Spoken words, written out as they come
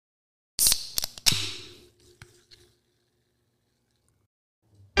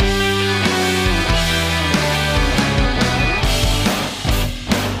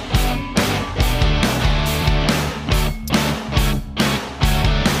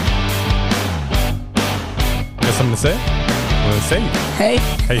something to say? What to say? Hey.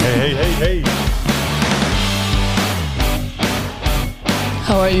 Hey.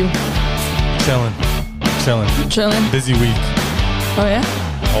 How are you? Chilling. Chilling? Busy week. Oh, yeah?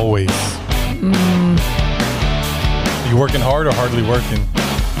 Always. You working hard or hardly working?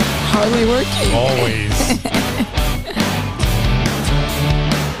 Hardly working. Always.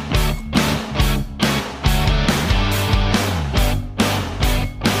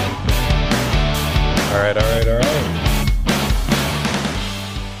 All right.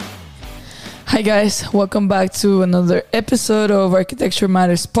 Hi, guys. Welcome back to another episode of Architecture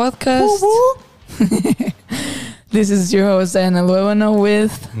Matters podcast. This is your host, Diana Luevano,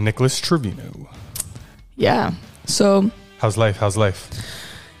 with Nicholas Trevino. Yeah. So How's life?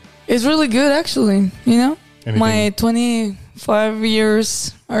 it's really good, actually. You know, Anything? my 25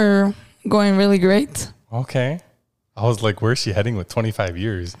 years are going really great. Okay. I was like, where's she heading with 25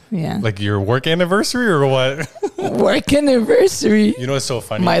 years? Yeah. Like your work anniversary or what? Work anniversary. You know what's so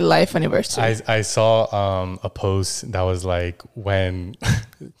funny? My life anniversary. I saw a post that was like when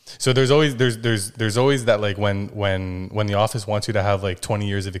so there's always that like when the office wants you to have like 20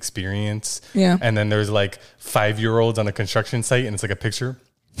 years of experience. Yeah. And then there's like 5-year-olds on a construction site and it's like a picture.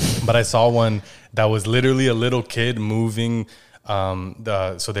 But I saw one that was literally a little kid moving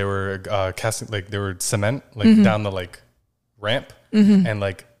so they were casting, like they were cement like down the like ramp and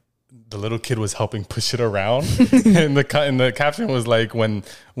like the little kid was helping push it around and the caption was like when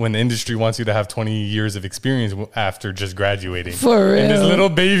the industry wants you to have 20 years of experience after just graduating. For real. And this little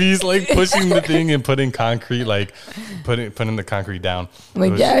baby's like pushing the thing and putting concrete, like putting the concrete down.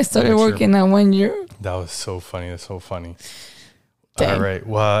 Like, yeah, I started working at 1 year. That was so funny. That's so funny. Dang. All right.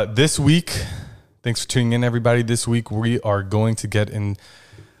 Well, this week, thanks for tuning in, everybody. This week, we are going to get in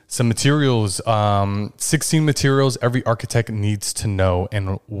some materials, 16 materials every architect needs to know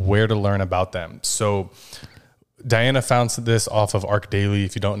and where to learn about them. So Diana found this off of ArchDaily.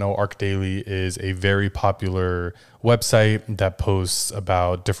 If you don't know, ArchDaily is a very popular website that posts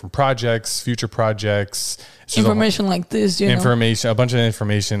about different projects, future projects. Information like this, you know. A bunch of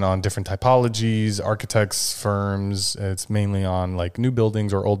information on different typologies, architects, firms. It's mainly on like new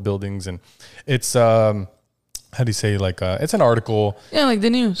buildings or old buildings. And it's, how do you say, like, it's an article. Yeah, like the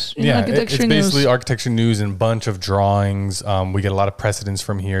news. Yeah, architecture it's basically news. architecture news and a bunch of drawings. We get a lot of precedents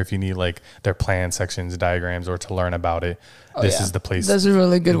from here if you need like their plan sections, diagrams, or to learn about it. This is the place. That's a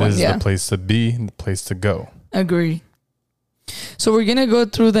really good one. This is Yeah, the place to be and the place to go. agree. So we're gonna go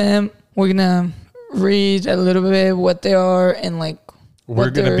through them. We're gonna read a little bit what they are and like We're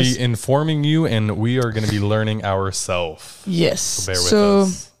what going to there's- be informing you and we are going to be learning ourselves. Yes. So bear with So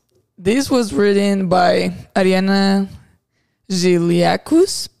us. this was written by Ariana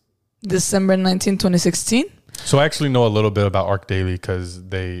Ziliakus, December 19, 2016. So I actually know a little bit about ArchDaily because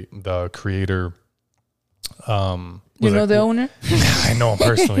the creator, You know the owner? I know him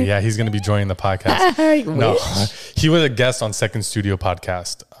personally. Yeah, he's going to be joining the podcast. I No, wish. he was a guest on Second Studio Pod,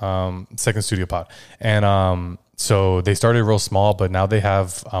 and so they started real small, but now they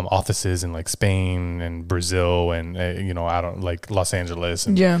have offices in like Spain and Brazil and like Los Angeles,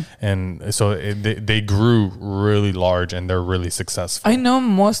 and Yeah. and so they grew really large and they're really successful. I know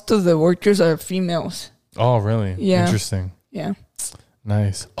most of the workers are females. Oh, really? Yeah. Interesting. Yeah.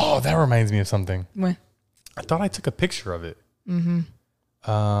 Nice. Oh, that reminds me of something. Well, I thought I took a picture of it.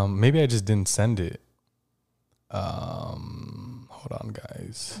 Maybe I just didn't send it. Hold on,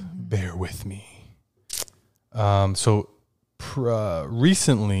 guys. Bear with me.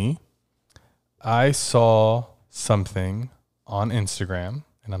 Recently, I saw something on Instagram,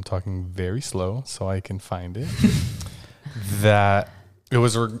 and I'm talking very slow so I can find it. That it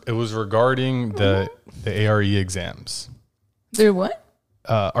was regarding the ARE exams, they're what?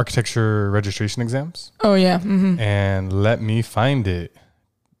 architecture registration exams. Oh, yeah. And let me find it.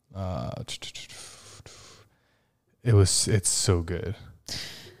 It's so good.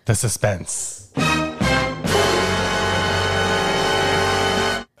 The suspense.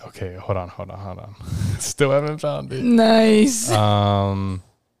 Okay, hold on. Still haven't found it. Nice.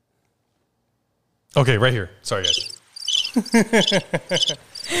 Okay, right here. Sorry, guys.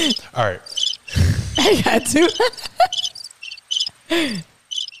 All right. I had to.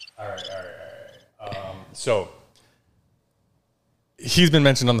 All right. So he's been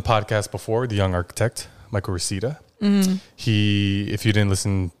mentioned on the podcast before, the young architect, Michael Reseda. If you didn't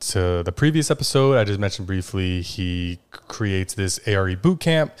listen to the previous episode, I just mentioned briefly, he creates this ARE boot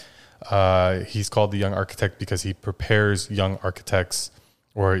camp. He's called the Young Architect because he prepares young architects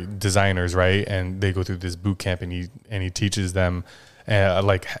or designers, right? And they go through this boot camp and he teaches them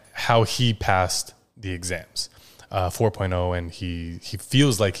like how he passed the exams, 4.0. And he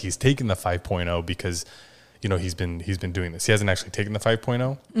feels like he's taken the 5.0 because, he's been doing this. He hasn't actually taken the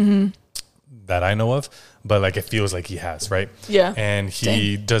 5.0 that I know of, but like it feels like he has, right? Yeah. And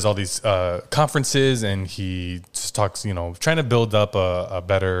he does all these conferences, and he just talks, trying to build up a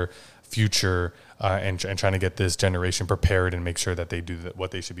better future and trying to get this generation prepared and make sure that they do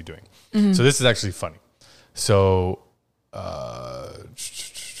what they should be doing. So this is actually funny. So, oh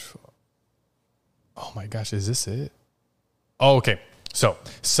my gosh, is this it? Oh, okay. So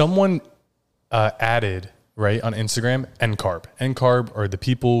someone added, right, on Instagram, NCARB. NCARB are the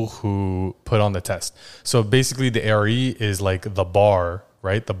people who put on the test. So basically the ARE is like the bar,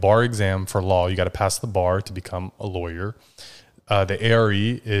 right? The bar exam for law. You got to pass the bar to become a lawyer. The ARE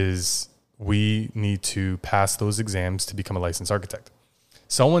is we need to pass those exams to become a licensed architect.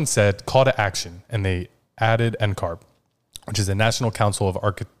 Someone said call to action, and they added NCARB, which is the National Council of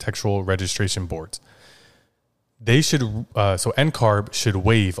Architectural Registration Boards. They should, so NCARB should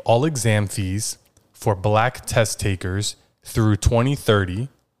waive all exam fees for Black test takers through 2030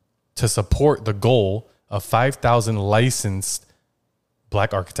 to support the goal of 5,000 licensed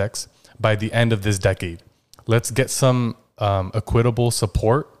Black architects by the end of this decade. Let's get some equitable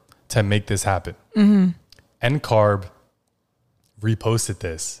support to make this happen. NCARB reposted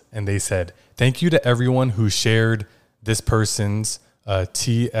this, and they said, thank you to everyone who shared this person's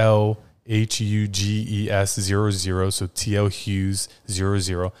TLHUGES 00, so TL Hughes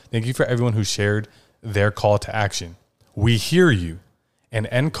 00. Thank you for everyone who shared their call to action. We hear you. And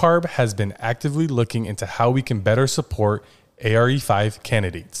NCARB has been actively looking into how we can better support ARE5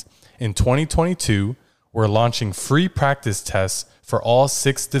 candidates. In 2022, we're launching free practice tests for all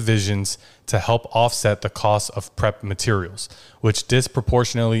 6 divisions to help offset the cost of prep materials, which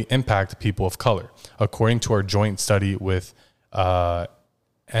disproportionately impact people of color, according to our joint study with NOMA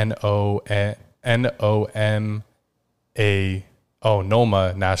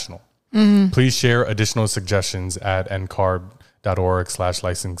National. Please share additional suggestions at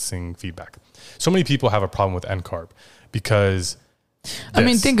ncarb.org/licensing feedback. So many people have a problem with NCARB because I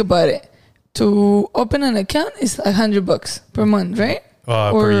mean, think about it. To open an account is $100 per month, right?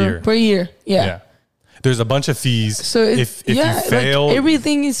 Per year. Per year, yeah. There's a bunch of fees. So if you fail, like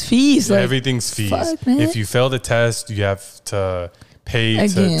everything is fees. Like, everything's fees. Fuck, if you fail the test, you have to pay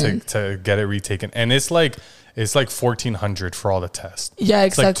to get it retaken, and it's like $1,400 for all the tests. Yeah,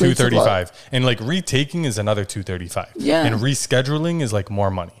 exactly. It's like $235, and like retaking is another $235. Yeah, and rescheduling is like more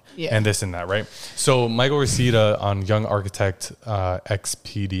money. Yeah. And this and that, right? So Michael Reseda on Young Architect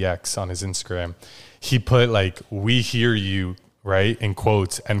XPDX on his Instagram, he put like, we hear you, right, in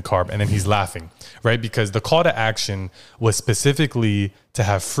quotes, NCARB, and then he's laughing, right? Because the call to action was specifically to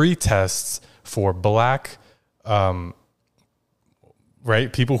have free tests for Black, right?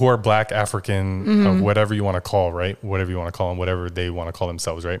 People who are Black, African, whatever you want to call, right? Whatever you want to call them, whatever they want to call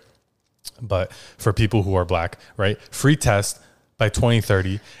themselves, right? But for people who are Black, right? Free test by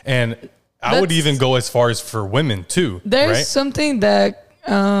 2030. And I would even go as far as for women too. There's something that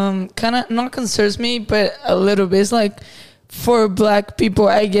kind of not concerns me, but a little bit. It's like for Black people,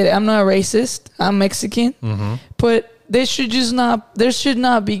 I get it. I'm not racist. I'm Mexican. But there should not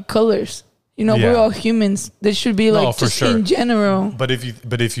be colors. We're all humans. There should be in general. But if you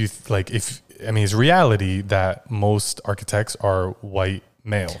it's reality that most architects are white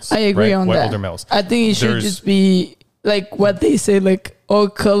males. I agree on white that. Older males. I think it should just be like what they say, like all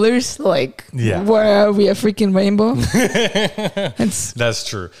colors, like where are we, a freaking rainbow? That's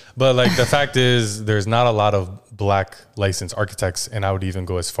true. But like the fact is there's not a lot of Black licensed architects, and I would even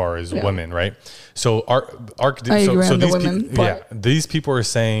go as far as women, right? So these people are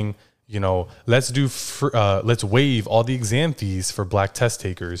saying, let's waive all the exam fees for Black test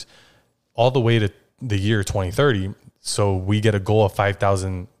takers all the way to the year 2030. So we get a goal of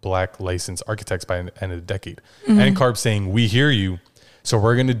 5,000 Black licensed architects by the end of the decade. NCARB saying, we hear you. So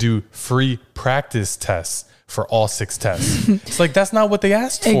we're going to do free practice tests for all 6 tests. It's like, that's not what they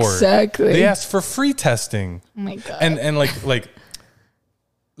asked for. Exactly. They asked for free testing. Oh my God. And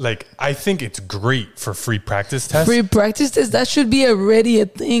like, I think it's great for free practice tests. Free practice tests, that should be already a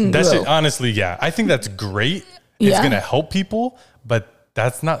thing. Honestly, yeah. I think that's great. It's going to help people, but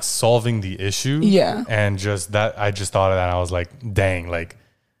that's not solving the issue. Yeah. And I just thought of that and I was like, dang, like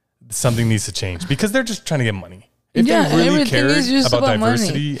something needs to change because they're just trying to get money. If they really cared about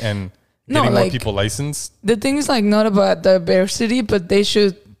diversity and getting more people licensed. The thing is like not about diversity, but they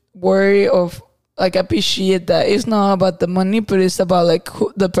should worry of like appreciate that it's not about the money, but it's about like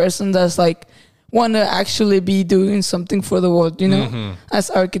the person that's like want to actually be doing something for the world, as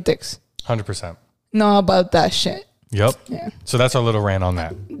architects. 100%. Not about that shit. Yep. Yeah. So that's our little rant on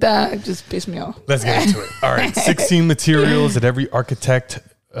that. That just pissed me off. Let's get into it. All right. 16 materials that every architect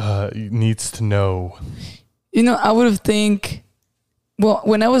needs to know. I would have think. Well,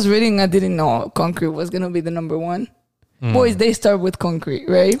 when I was reading, I didn't know concrete was gonna be the number one. Boys, they start with concrete,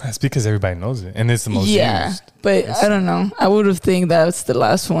 right? That's because everybody knows it, and it's the most used. But I don't know. I would have think that's the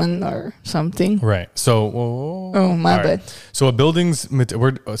last one or something. Right. So, oh my bad. Right. So a building's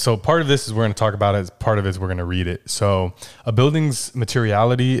so part of this is we're going to talk about it. Part of it is we're going to read it. So a building's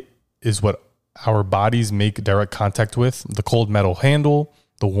materiality is what our bodies make direct contact with: the cold metal handle,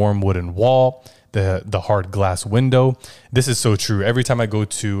 the warm wooden wall, the hard glass window. This is so true. Every time I go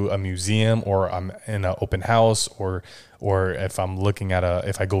to a museum or I'm in an open house or if I'm looking at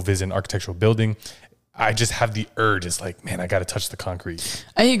if I go visit an architectural building, I just have the urge. It's like, man, I got to touch the concrete.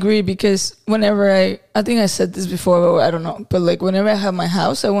 I agree, because whenever I think I said this before, but I don't know. But like whenever I have my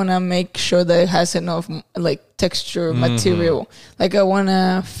house, I want to make sure that it has enough like texture, material. Like I want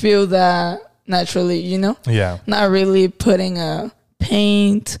to feel that naturally, Yeah. Not really putting a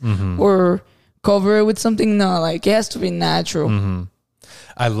paint or cover it with something. No, like it has to be natural.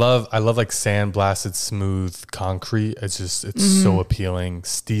 I love like sandblasted smooth concrete. It's so appealing.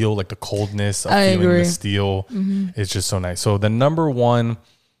 Steel, like the coldness of feeling the steel, it's just so nice. So the number one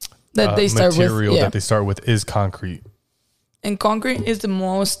that they start material with, that they start with is concrete. And concrete is the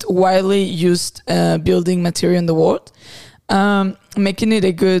most widely used building material in the world, making it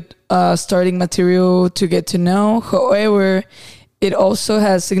a good starting material to get to know. However, it also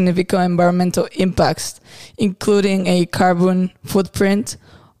has significant environmental impacts, including a carbon footprint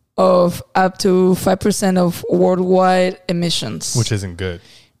of up to 5% of worldwide emissions. Which isn't good.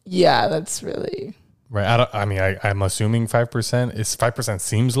 Yeah, that's really... Right. I'm assuming 5%. 5%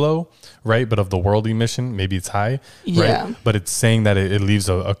 seems low, right? But of the world emission, maybe it's high, yeah. Right? But it's saying that it leaves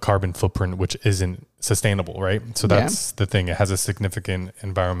a carbon footprint, which isn't sustainable, right? So that's the thing. It has a significant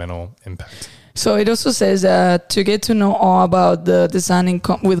environmental impact. So it also says to get to know all about the designing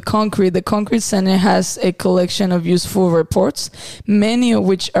with concrete, the Concrete Center has a collection of useful reports, many of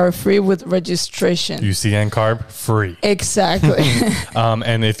which are free with registration. UC NCARB, free. Exactly.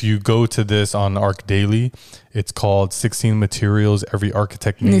 And if you go to this on Arc Daily, it's called 16 Materials Every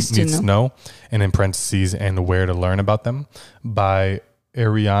Architect Needs to Know, and in parentheses, and where to learn about them, by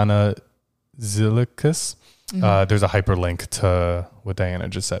Ariana Zilikas. There's a hyperlink to what Diana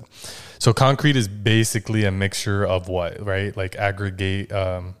just said. So concrete is basically a mixture of what, right? Like aggregates,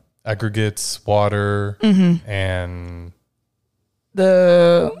 water, and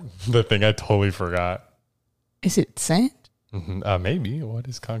the thing I totally forgot. Is it sand? Maybe. What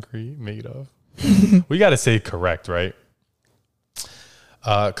is concrete made of? We got to say correct, right?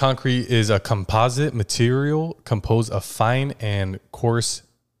 Concrete is a composite material composed of fine and coarse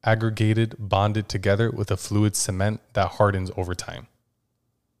aggregated, bonded together with a fluid cement that hardens over time.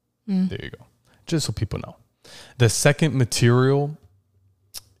 There you go. Just so people know. The second material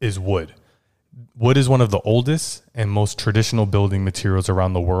is wood. Wood is one of the oldest and most traditional building materials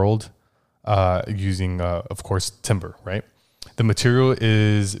around the world, using, of course, timber, right? The material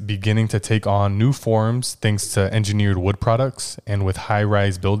is beginning to take on new forms thanks to engineered wood products and with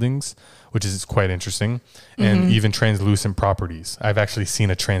high-rise buildings, which is quite interesting, and even translucent properties. I've actually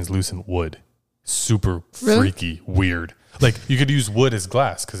seen a translucent wood. Super freaky, weird. Like you could use wood as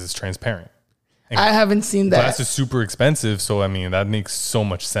glass because it's transparent. And I haven't seen that. Glass is super expensive, so I mean that makes so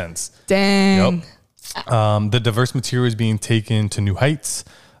much sense. Dang. Yep. The diverse material is being taken to new heights.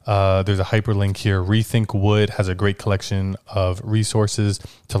 There's a hyperlink here. Rethink Wood has a great collection of resources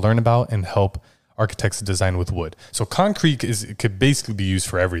to learn about and help architects design with wood. So concrete could basically be used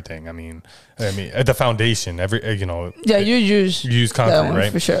for everything. I mean, at the foundation, you use concrete,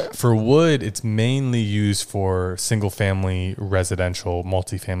 right? For sure. For wood, it's mainly used for single family residential,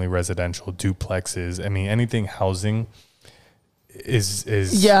 multifamily residential, duplexes. I mean, anything housing is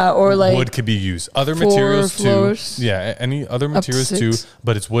or like wood could be used. Other materials floors, too. Yeah, any other materials too,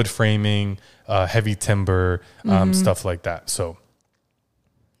 but it's wood framing, heavy timber, stuff like that. So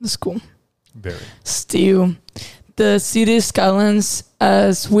that's cool. Very. Steel. The city skylines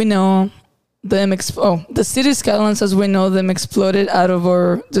as we know them exploded out of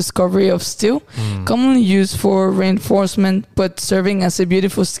our discovery of steel, commonly used for reinforcement but serving as a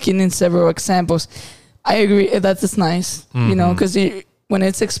beautiful skin in several examples. I agree, that is nice, because when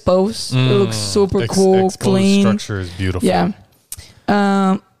it's exposed, it looks super cool, clean. Structure is beautiful. Yeah.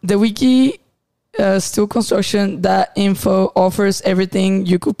 The wiki steel construction .info offers everything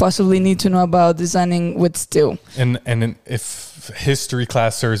you could possibly need to know about designing with steel. And if history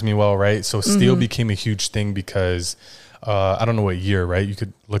class serves me well, right? So steel became a huge thing because I don't know what year, right? You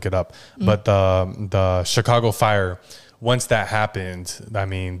could look it up. But the Chicago fire, once that happened, I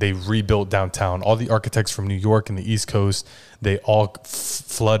mean, they rebuilt downtown. All the architects from New York and the East Coast, they all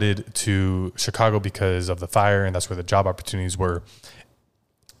flooded to Chicago because of the fire, and that's where the job opportunities were.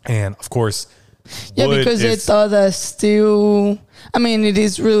 And of course, Yeah, because they thought that steel, I mean, it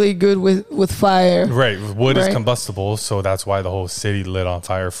is really good with fire. right, wood is Right. combustible, so that's why the whole city lit on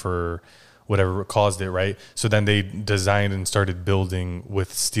fire for whatever caused it, right? So then they designed and started building with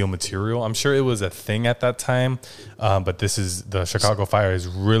steel material. I'm sure it was a thing at that time, but the Chicago fire is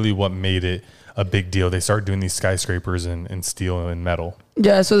really what made it a big deal. They started doing these skyscrapers in steel and metal.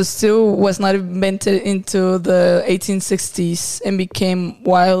 Yeah, so the steel was not invented into the 1860s and became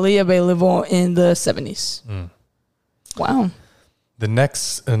widely available in the 70s. Wow. The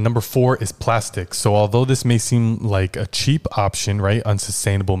next, number 4, is plastic. So although this may seem like a cheap option, right,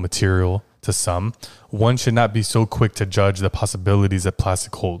 unsustainable material to some, one should not be so quick to judge the possibilities that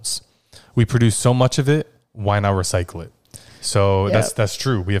plastic holds. We produce so much of it, why not recycle it? So Yeah. that's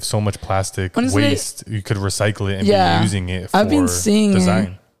true. We have so much plastic Honestly, waste. You could recycle it and yeah, be using it for I've been seeing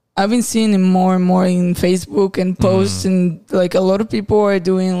design. I've been seeing it more and more in Facebook and posts, and like a lot of people are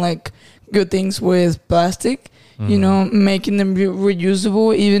doing like good things with plastic. You know, making them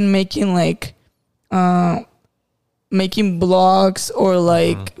reusable, even making like making blocks or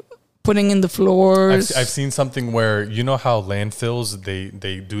like putting in the floors. I've seen something where, you know how landfills,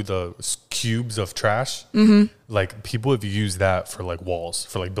 they do the cubes of trash? Like people have used that for like walls,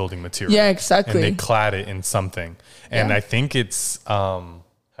 for like building material. Yeah, exactly. And they clad it in something. And Yeah. I think it's, how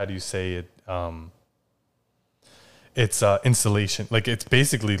do you say it? It's insulation. Like it's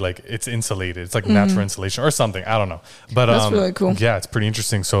basically like it's insulated. It's like natural insulation or something. I don't know. But That's really cool. Yeah, it's pretty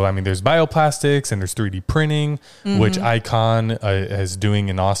interesting. So I mean, there's bioplastics and there's 3D printing, which Icon is doing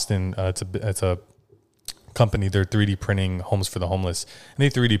in Austin. It's a company. They're 3D printing homes for the homeless, and they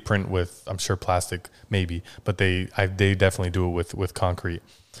 3D print with, I'm sure, plastic maybe, but they definitely do it with concrete.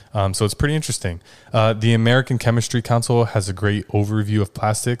 So it's pretty interesting. The American Chemistry Council has a great overview of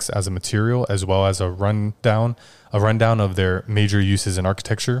plastics as a material, as well as a rundown of their major uses in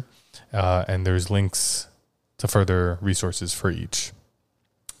architecture. And there's links to further resources for each.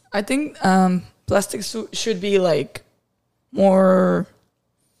 I think plastics should be like more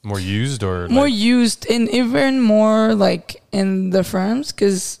used or more used, and even more like in the firms,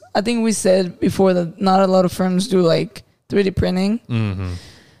 because I think we said before that not a lot of firms do like 3D printing.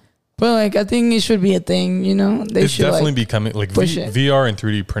 But like I think it should be a thing, you know. They it's should definitely like becoming like push it. VR and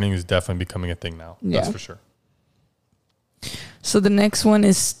 3D printing is definitely becoming a thing now. That's Yeah. for sure. So the next one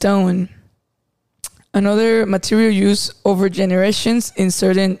is stone. Another material used over generations in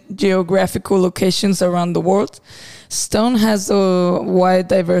certain geographical locations around the world. Stone has a wide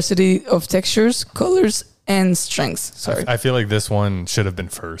diversity of textures, colors, and strengths. Sorry. I feel like this one should have been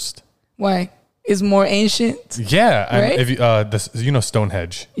first. Why? It's more ancient. Yeah, Right? if you,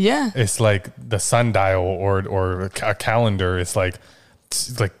 Stonehenge. Yeah. It's like the sundial or a calendar. It's like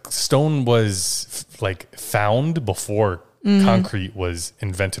stone was like found before concrete was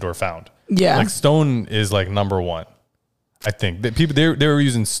invented or found. Yeah. Like stone is like number one. I think that people they were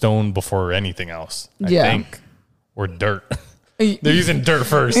using stone before anything else. I think, or dirt. They're using dirt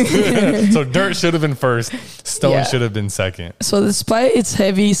first. So dirt should have been first. Stone Yeah. should have been second. So despite its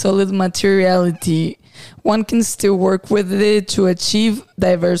heavy, solid materiality, one can still work with it to achieve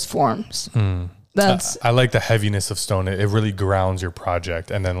diverse forms. That's I like the heaviness of stone. It really grounds your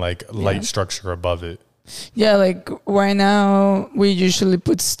project, and then like light structure above it. yeah. Like right now, we usually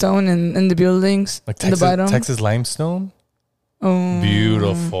put stone in the buildings Like in the bottom. Texas limestone. Oh,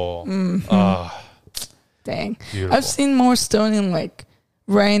 Beautiful. dang! Beautiful. I've seen more stone in like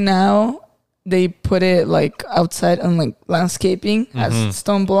right now. They put it like outside on like landscaping as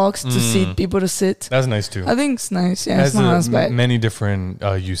stone blocks to seat people to sit. That's nice too. I think it's nice. Yeah, Has it's not as bad. many different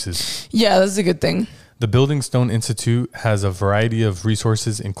uses. Yeah, that's a good thing. The Building Stone Institute has a variety of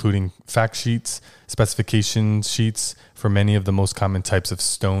resources, including fact sheets, specification sheets for many of the most common types of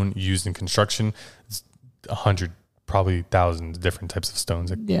stone used in construction. It's 100, probably thousands different types of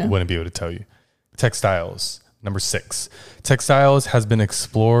stones. I wouldn't be able to tell you. Textiles. Number 6. Textiles has been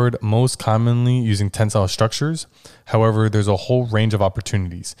explored most commonly using tensile structures. However, there's a whole range of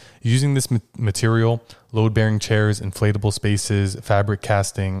opportunities. Using this material, load-bearing chairs, inflatable spaces, fabric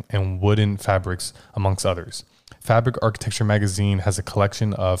casting, and wooden fabrics, amongst others. Fabric Architecture Magazine has a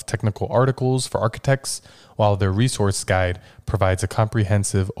collection of technical articles for architects, while their resource guide provides a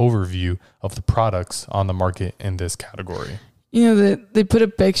comprehensive overview of the products on the market in this category. You know, they put a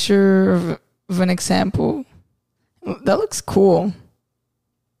picture of an example. That looks cool.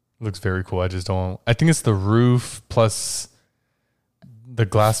 Looks very cool. I think it's the roof plus the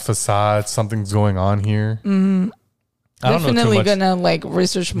glass facade. Something's going on here. I don't know too Definitely much. gonna like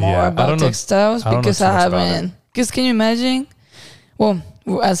research more Yeah, I about don't know- textiles I don't know because too I much about haven't. Because can you imagine well,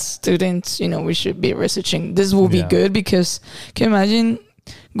 as students, we should be researching. This will be good because can you imagine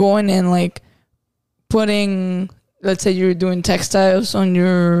going and like putting, let's say you're doing textiles on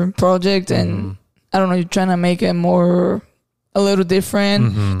your project and I don't know, you're trying to make it a little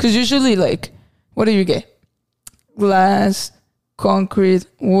different. Because usually like, what do you get? Glass, concrete,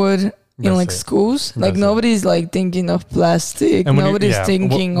 wood in like schools. Like nobody's like thinking of plastic. And nobody's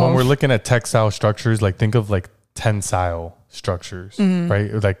thinking when we're looking at textile structures, like think of like tensile structures,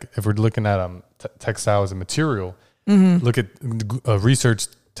 right? Like if we're looking at textile as a material, look at research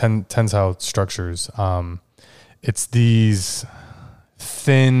tensile structures. It's these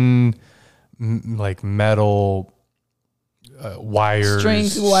thin like metal wires,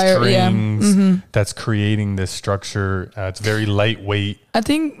 strings that's creating this structure. It's very lightweight. I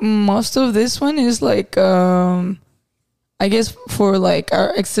think most of this one is like I guess for like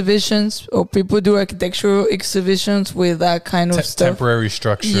our exhibitions, or people do architectural exhibitions with that kind of stuff. Temporary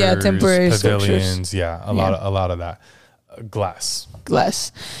structures, temporary pavilions, structures. A lot of that. Glass.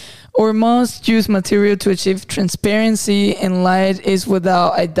 Or most used material to achieve transparency and light is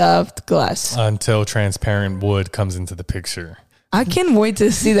without a damped glass. Until transparent wood comes into the picture. I can't wait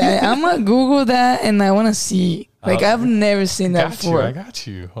to see that. I'm gonna Google that and I want to see. Like I've never seen that before. I got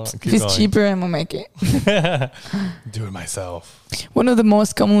you. Hold on, if it's cheaper, I'm gonna make it. Do it myself. One of the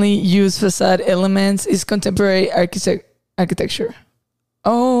most commonly used facade elements is contemporary architecture.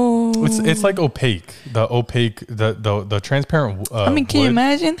 Oh, it's like opaque. The transparent. I mean, can you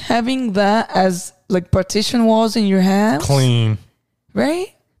imagine having that as like partition walls in your house? Clean, right?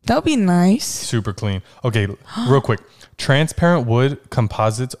 That would be nice. Super clean. Okay, real quick. Transparent wood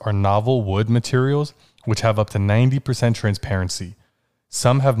composites are novel wood materials which have up to 90% transparency.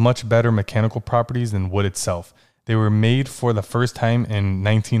 Some have much better mechanical properties than wood itself. They were made for the first time in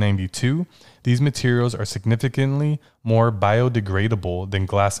 1992. These materials are significantly more biodegradable than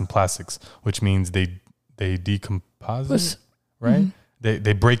glass and plastics, which means they decompose, right?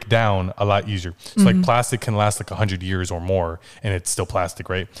 They break down a lot easier. So like plastic can last like 100 years or more and it's still plastic,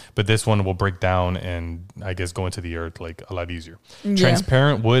 right? But this one will break down and I guess go into the earth like a lot easier. Yeah.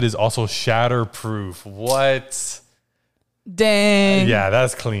 Transparent wood is also shatterproof. What? Dang. Yeah,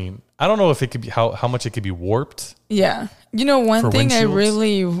 that's clean. I don't know if it could be how much it could be warped. Yeah. One thing I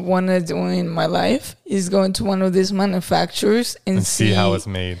really want to do in my life is go into one of these manufacturers and see how it's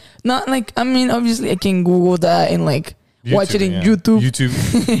made. Not like, I mean, obviously I can Google that and like watch it in YouTube.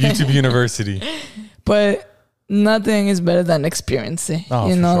 YouTube University. But nothing is better than experiencing,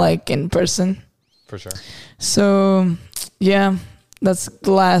 like in person. For sure. So, yeah, that's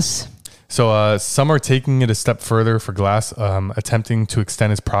glass. So some are taking it a step further for glass, attempting to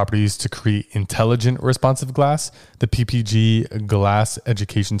extend its properties to create intelligent responsive glass. The PPG Glass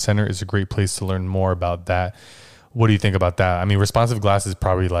Education Center is a great place to learn more about that. What do you think about that? I mean, responsive glass is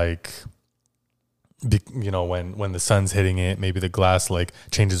probably like, when the sun's hitting it, maybe the glass like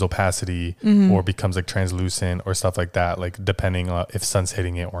changes opacity or becomes like translucent or stuff like that, like depending on if sun's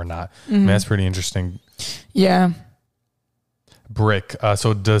hitting it or not. I mean, that's pretty interesting. Yeah. Brick.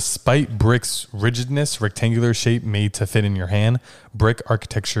 So despite brick's rigidness, rectangular shape made to fit in your hand, brick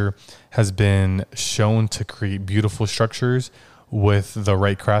architecture has been shown to create beautiful structures with the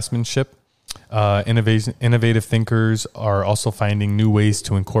right craftsmanship. Innovative thinkers are also finding new ways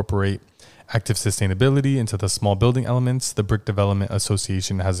to incorporate active sustainability into the small building elements. The Brick Development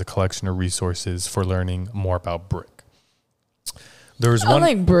Association has a collection of resources for learning more about brick. I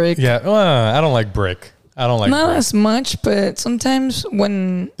like brick. Yeah, I don't like brick. Not brick as much, but sometimes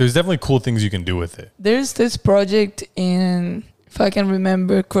there's definitely cool things you can do with it. There's this project if I can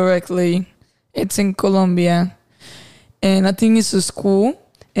remember correctly, it's in Colombia, and I think it's a school,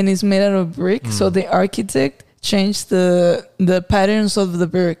 and it's made out of brick. So the architect changed the patterns of the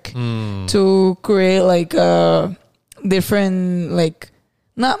brick to create like a different, like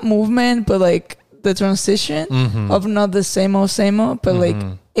not movement, but like the transition of not the same old, but like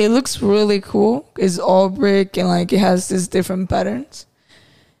it looks really cool. It's all brick and like it has these different patterns.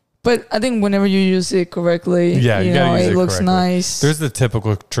 But I think whenever you use it correctly, it looks correctly. Nice. There's the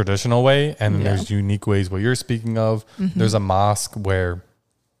typical traditional way, and there's unique ways what you're speaking of. There's a mosque where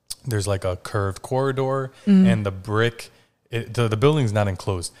there's like a curved corridor and the brick, the building's not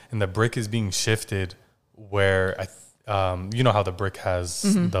enclosed and the brick is being shifted where you know how the brick has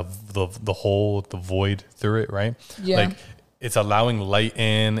the hole, the void through it, right? Yeah. Like it's allowing light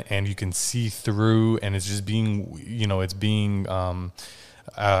in and you can see through, and it's just being, it's being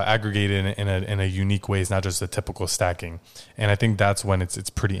aggregated in a unique way. It's not just a typical stacking. And I think that's when it's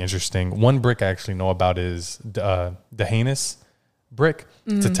pretty interesting. One brick I actually know about is Dehanus. brick.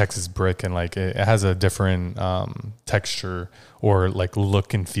 It's a Texas brick, and like it has a different texture or like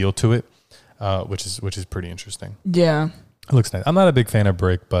look and feel to it, which is pretty interesting. Yeah. It looks nice. I'm not a big fan of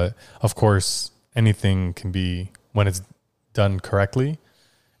brick, but of course, anything can be, when it's done correctly,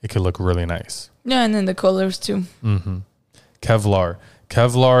 it could look really nice. Yeah, and then the colors too. Mm-hmm. Kevlar.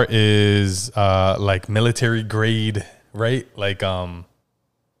 Kevlar is like military grade, right? Like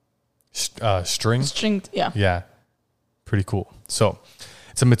string. Stringed, yeah. Yeah. Pretty cool. So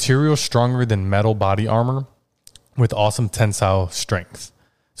it's a material stronger than metal body armor with awesome tensile strength.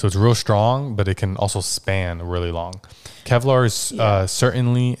 So it's real strong, but it can also span really long. Kevlar is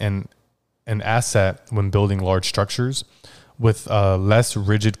certainly an asset when building large structures with less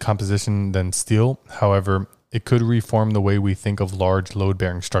rigid composition than steel. However, it could reform the way we think of large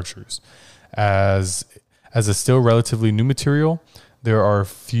load-bearing structures. As a still relatively new material, there are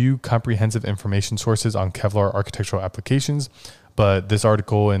few comprehensive information sources on Kevlar architectural applications, but this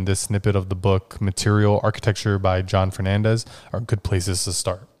article and this snippet of the book, Material Architecture by John Fernandez, are good places to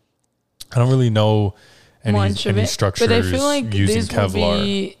start. I don't really know any structures but I feel like using this Kevlar. would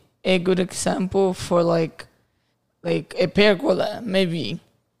be a good example for like a pergola, maybe,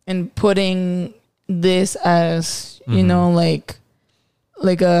 and putting this as, you know, like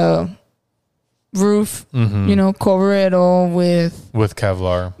a roof, you know, cover it all with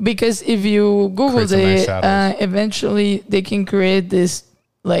Kevlar. Because if you Googled Nice it, eventually they can create this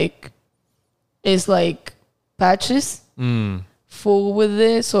like, it's like patches full with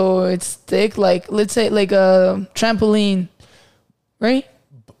this, so it's thick, like let's say like a trampoline, right?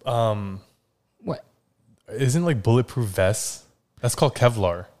 What? Isn't like bulletproof vests? That's called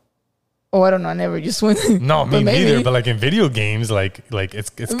Kevlar. Oh, I don't know. I never just went. No, me neither. But like in video games, like it's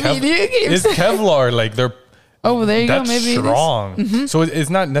games. It's Kevlar. Like they're oh, there you go. Maybe strong. So it's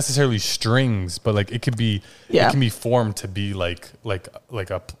not necessarily strings, but like it could be. Yeah. It can be formed to be like a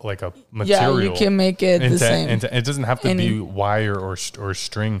material. Yeah, you can make it the same. And it doesn't have to be wire or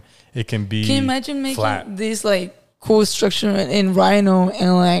string. It can be. Can you imagine making flat. this like cool structure in Rhino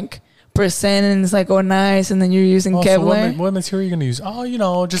and like percent, and it's like all nice, and then you're using Kevlar? So what material are you gonna use? Oh, we're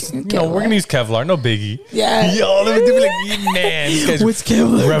gonna use Kevlar. No biggie. Yeah. Yo, let me be like, man, these guys What's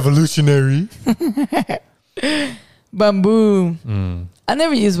Kevlar? Revolutionary. Bamboo. I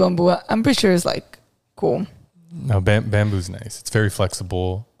never use bamboo. I'm pretty sure it's like cool. No, bamboo's nice. It's very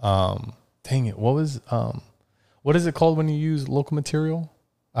flexible. Dang it. What is it called when you use local material?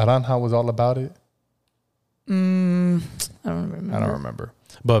 Aranha was all about it. I don't remember.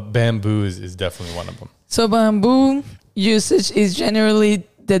 But bamboo is definitely one of them. So bamboo usage is generally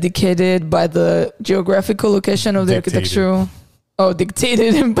dedicated by the geographical location of the architectural. Oh,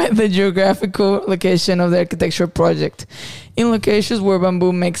 dictated by the geographical location of the architectural project. In locations where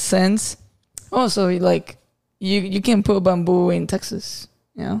bamboo makes sense. Oh, so like you can put bamboo in Texas,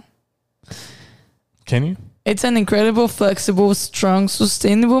 you know? Can you? It's an incredible, flexible, strong,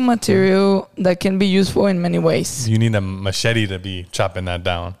 sustainable material that can be useful in many ways. You need a machete to be chopping that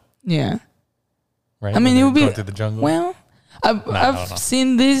down. Yeah. Right? I mean, it would be... to the jungle? Well, I've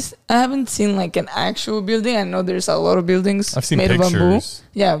seen this. I haven't seen like an actual building. I know there's a lot of buildings I've seen made pictures, of bamboo.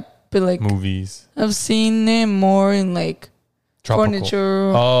 Yeah, but like... movies. I've seen it more in like... Tropical.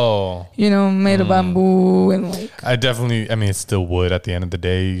 Furniture. Oh. You know, made of bamboo and like... it's still wood at the end of the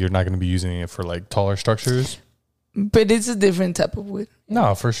day. You're not going to be using it for like taller structures. But it's a different type of wood.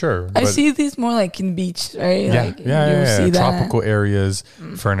 No, for sure. I see these more like in beach, right? Yeah, like, yeah. See that. Tropical areas,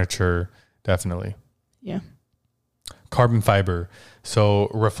 furniture, definitely. Yeah. Carbon fiber. So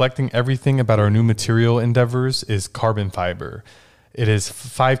reflecting everything about our new material endeavors is carbon fiber. It is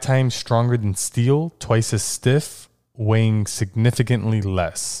 5 times stronger than steel, twice as stiff, weighing significantly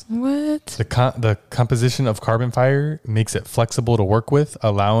less. What? The composition of carbon fiber makes it flexible to work with,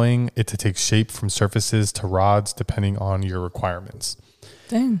 allowing it to take shape from surfaces to rods depending on your requirements.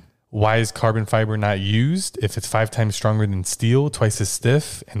 Dang. Why is carbon fiber not used? If it's 5 times stronger than steel, twice as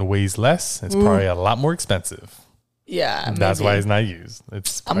stiff, and weighs less, it's probably a lot more expensive. Yeah. That's why it's not used.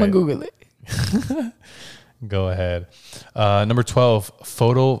 I'm going to Google it. Go ahead. Number 12,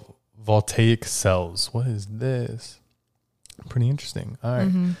 photovoltaic cells. What is this? Pretty interesting. All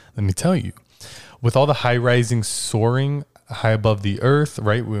right. Let me tell you. With all the high-rising soaring high above the earth,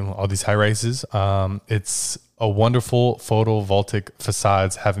 right? All these high rises, it's a wonderful photovoltaic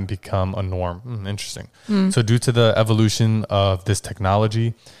facades haven't become a norm. Interesting. So due to the evolution of this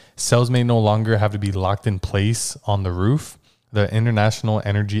technology, cells may no longer have to be locked in place on the roof. The International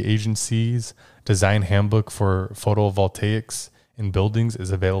Energy Agency's design handbook for photovoltaics in buildings is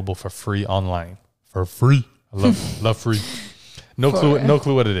available for free online. For free. I love free. No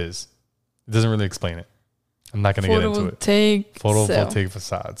clue what it is. It doesn't really explain it. I'm not going to get into it. Photovoltaic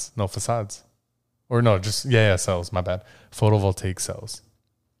Facades. No, facades. Or no, just, yeah, cells. My bad. Photovoltaic cells.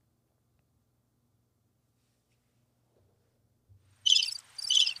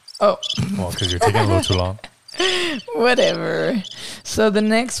 Oh. Well, because you're taking a little too long. Whatever. So the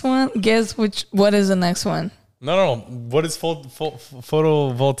next one, guess what is the next one? No. What is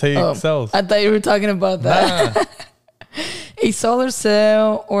photovoltaic cells? I thought you were talking about that. Nah. A solar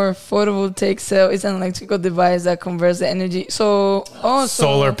cell or photovoltaic cell is an electrical device that converts the energy.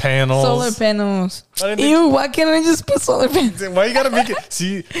 Solar panels. Solar panels. Ew, why can't I just put solar panels? Why you gotta make it?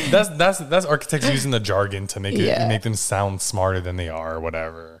 See, that's architects using the jargon to make them sound smarter than they are or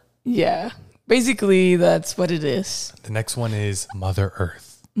whatever. Yeah. Basically, that's what it is. The next one is Mother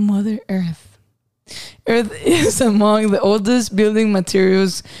Earth. Mother Earth. Earth is among the oldest building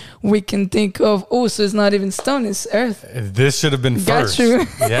materials we can think of. Oh, so it's not even stone, it's earth. This should have been first. You.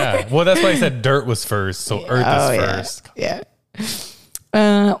 Yeah. Well, that's why I said dirt was first. So earth is first. Yeah.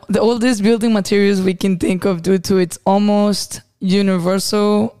 The oldest building materials we can think of due to its almost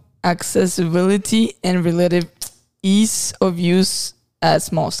universal accessibility and relative ease of use at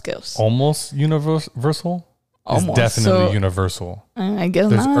small scales. Almost universal? It's definitely universal. I guess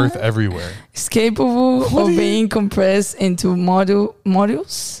there's not. earth everywhere. It's capable of being compressed into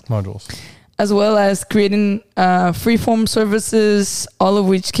modules, as well as creating freeform surfaces, all of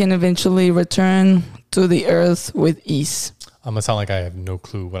which can eventually return to the earth with ease. I'm gonna sound like I have no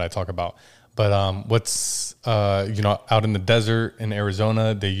clue what I talk about, but what's out in the desert in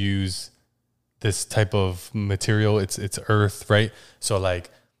Arizona, they use this type of material. It's earth, right? So like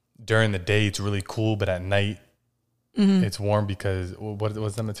during the day, it's really cool, but at night. Mm-hmm. It's warm because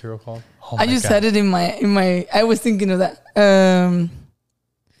what's that material called? Oh I just had it in my. I was thinking of that. Damn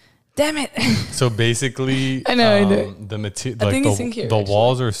it! So basically, I know the material, like the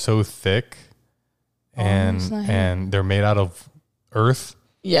walls are so thick, and they're made out of earth.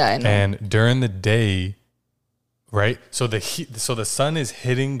 Yeah, I know. And during the day, right? So the sun is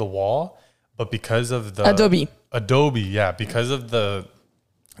hitting the wall, but because of the Adobe, yeah, because of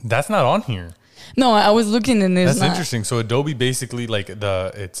that's not on here. No, I was looking and it's That's interesting. So Adobe basically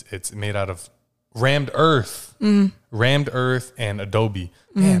it's made out of rammed earth, rammed earth and Adobe.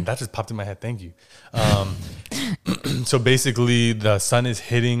 Man, that just popped in my head. Thank you. So basically the sun is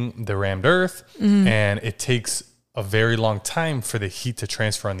hitting the rammed earth and it takes a very long time for the heat to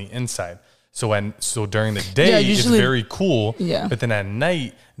transfer on the inside. So during the day it's very cool, but then at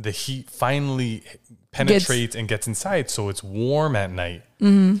night the heat finally penetrates and gets inside, so it's warm at night.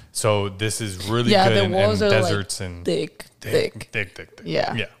 Mm-hmm. So this is really good the walls in are deserts like and thick.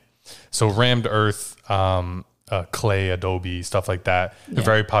 Yeah. So rammed earth, clay, Adobe, stuff like that. They're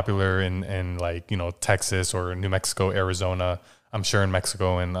very popular in like Texas or New Mexico, Arizona. I'm sure in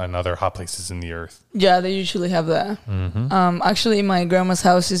Mexico and other hot places in the earth. Yeah, they usually have that. Mm-hmm. Actually, my grandma's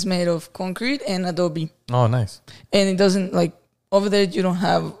house is made of concrete and Adobe. Oh, nice. And it doesn't over there. You don't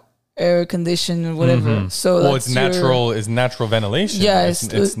have air condition or whatever. So it's natural. It's natural ventilation. Yeah,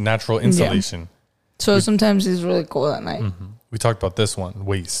 it's natural insulation. Yeah. So sometimes it's really cold at night. Mm-hmm. We talked about this one,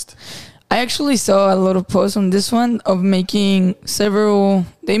 waste. I actually saw a lot of posts on this one of making several.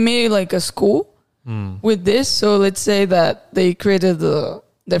 They made like a school with this. So let's say that they created the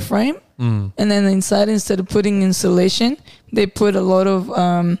frame, and then inside, instead of putting insulation, they put a lot of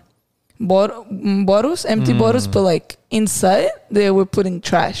bottles, empty bottles, but like inside they were putting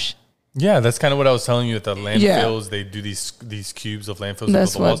trash. Yeah, that's kind of what I was telling you at the landfills. They do these cubes of landfills.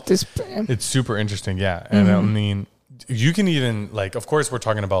 That's what this. It's super interesting, yeah. And I mean, you can even of course, we're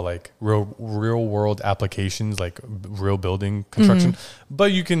talking about like real world applications, like real building construction.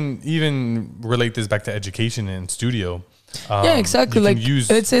 But you can even relate this back to education and studio. Yeah, exactly. Like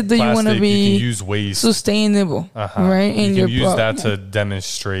let's say that you want to be you can use waste, sustainable, right? You can use that to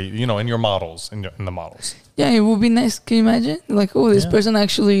demonstrate, in your models, in the models. Yeah, it would be nice. Can you imagine? Like, this person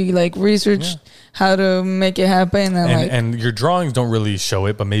actually researched how to make it happen, and your drawings don't really show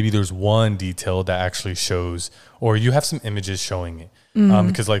it, but maybe there's one detail that actually shows, or you have some images showing it.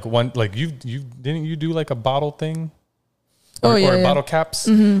 Because you didn't you do like a bottle thing, or bottle caps,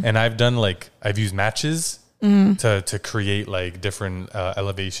 and I've used matches. To create like different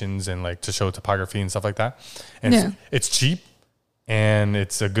elevations and like to show topography and stuff like that, and it's cheap and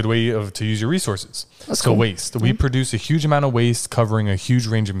it's a good way to use your resources. That's cool. Waste. We produce a huge amount of waste covering a huge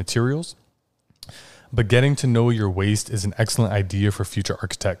range of materials, but getting to know your waste is an excellent idea for future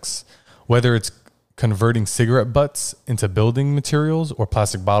architects. Whether it's converting cigarette butts into building materials or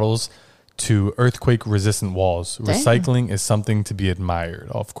plastic bottles to earthquake resistant walls, recycling is something to be admired,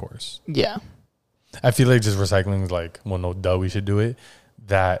 of course. Yeah. I feel like just recycling is like, well, no, duh, we should do it.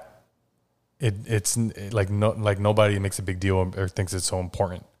 That it's like nobody makes a big deal or thinks it's so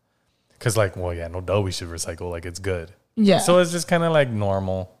important. Because like, well, yeah, no duh, we should recycle. Like it's good. Yeah. So it's just kind of like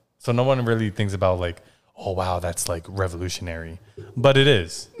normal. So no one really thinks about like, oh wow, that's like revolutionary. But it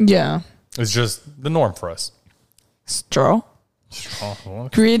is. Yeah. It's just the norm for us. Straw. Straw.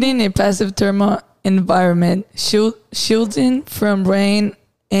 Creating a passive thermal environment, shielding from rain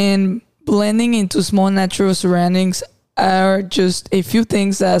and blending into small natural surroundings are just a few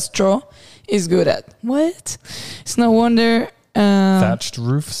things that straw is good at. What? It's no wonder Thatched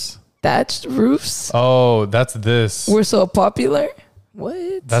roofs. thatched roofs Oh, that's this. were so popular.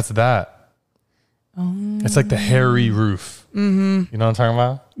 What? That's that. It's like the hairy roof. Mm-hmm. You know what I'm talking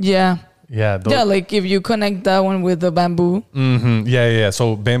about? Yeah. Yeah. Yeah, like if you connect that one with the bamboo. Mm-hmm. Yeah.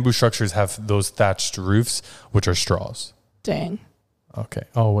 So bamboo structures have those thatched roofs, which are straws. Dang. Okay.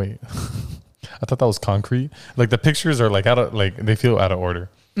 Oh wait, I thought that was concrete. Like the pictures are like they feel out of order.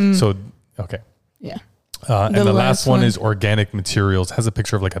 So okay. Yeah. And the last one is organic materials. It has a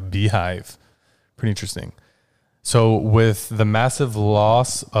picture of like a beehive. Pretty interesting. So with the massive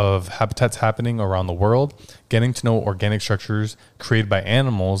loss of habitats happening around the world, getting to know organic structures created by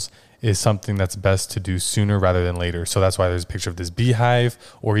animals is something that's best to do sooner rather than later. So that's why there's a picture of this beehive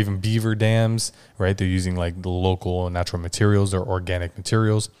or even beaver dams, right? They're using like the local natural materials or organic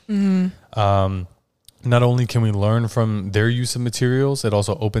materials. Not only can we learn from their use of materials, it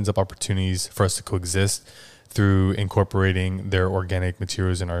also opens up opportunities for us to coexist through incorporating their organic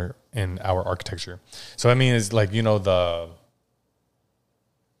materials in our architecture. So I mean, it's like, you know, oh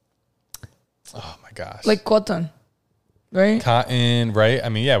my gosh. Like cotton, right? Cotton, right? I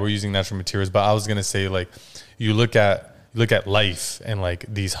mean, yeah, we're using natural materials, but I was going to say like, you look at life and like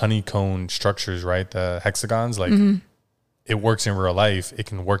these honeycomb structures, right? The hexagons, like it works in real life. It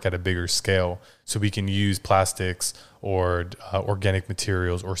can work at a bigger scale. So we can use plastics or organic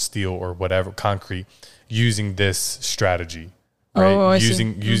materials or steel or whatever, concrete, using this strategy, right? Oh, I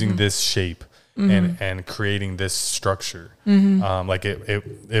using this shape and creating this structure. Like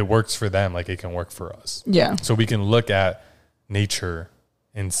it works for them, like it can work for us. Yeah. So we can look at nature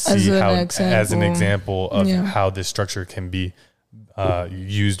and see as an example of how this structure can be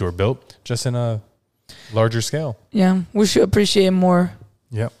used or built just in a larger scale. Yeah. We should appreciate more.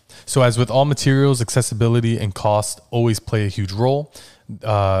 Yep. So as with all materials, accessibility and cost always play a huge role.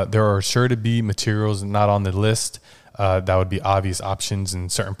 There are sure to be materials not on the list that would be obvious options in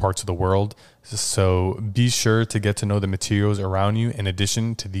certain parts of the world. So be sure to get to know the materials around you in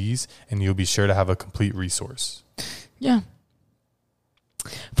addition to these, and you'll be sure to have a complete resource. Yeah.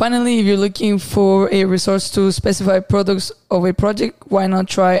 Finally, if you're looking for a resource to specify products of a project, why not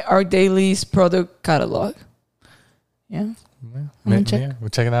try ArcDaily's product catalog? Yeah. We're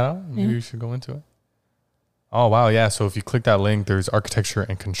checking that out. Maybe we should go into it. Oh, wow. Yeah. So if you click that link, there's architecture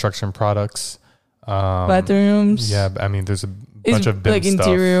and construction products. Bathrooms. Yeah. I mean, there's a bunch of BIM like stuff.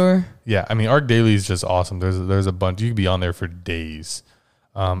 interior. Yeah. I mean, ArcDaily is just awesome. There's a bunch. You could be on there for days.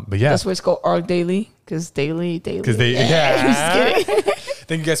 But yeah. That's why it's called ArcDaily. Because daily. Because they, I'm just kidding.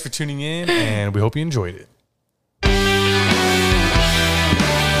 Thank you guys for tuning in, and we hope you enjoyed it.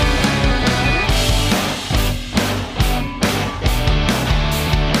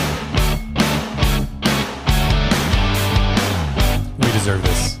 We deserve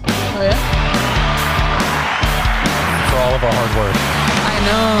this. Oh, yeah? For all of our hard work. I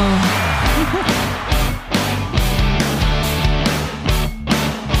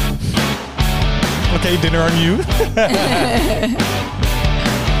know. Okay, dinner on you.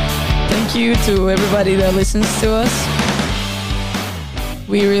 Thank you to everybody that listens to us.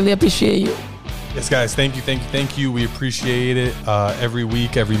 We really appreciate you. Yes, guys. Thank you. We appreciate it. Every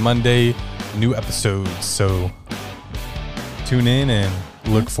week, every Monday, new episodes. So tune in and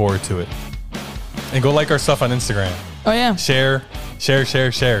look forward to it. And go like our stuff on Instagram. Oh, yeah. Share. Tell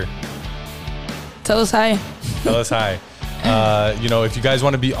us hi. Tell us hi. If you guys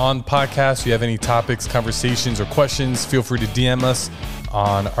want to be on podcasts, you have any topics, conversations, or questions, feel free to DM us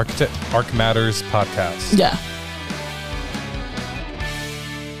on Arc Matters Podcast. Yeah.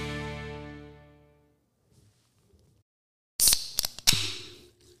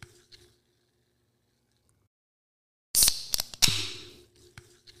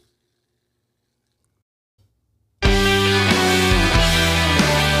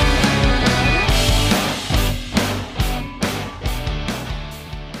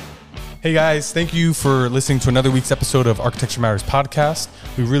 Hey guys, thank you for listening to another week's episode of Architecture Matters Podcast.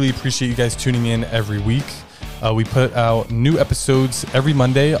 We really appreciate you guys tuning in every week. We put out new episodes every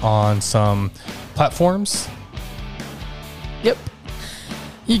Monday on some platforms. Yep.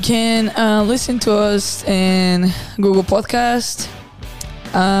 You can listen to us in Google Podcast,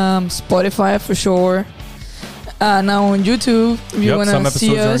 Spotify for sure. Now on YouTube, if you Yep, want some to see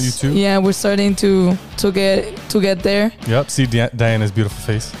episodes us. are on YouTube. Yeah, we're starting to get there. Yep. See Diana's beautiful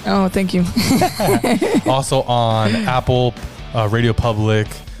face. Oh, thank you. Also on Apple, Radio Public,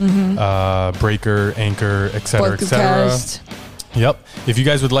 Breaker, Anchor, etc., etc. Podcast. Yep. If you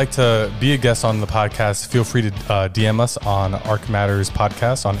guys would like to be a guest on the podcast, feel free to DM us on Arc Matters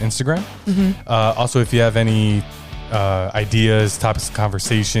Podcast on Instagram. Also, if you have any ideas, topics of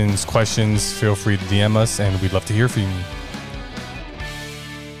conversations, questions, feel free to DM us, and we'd love to hear from you.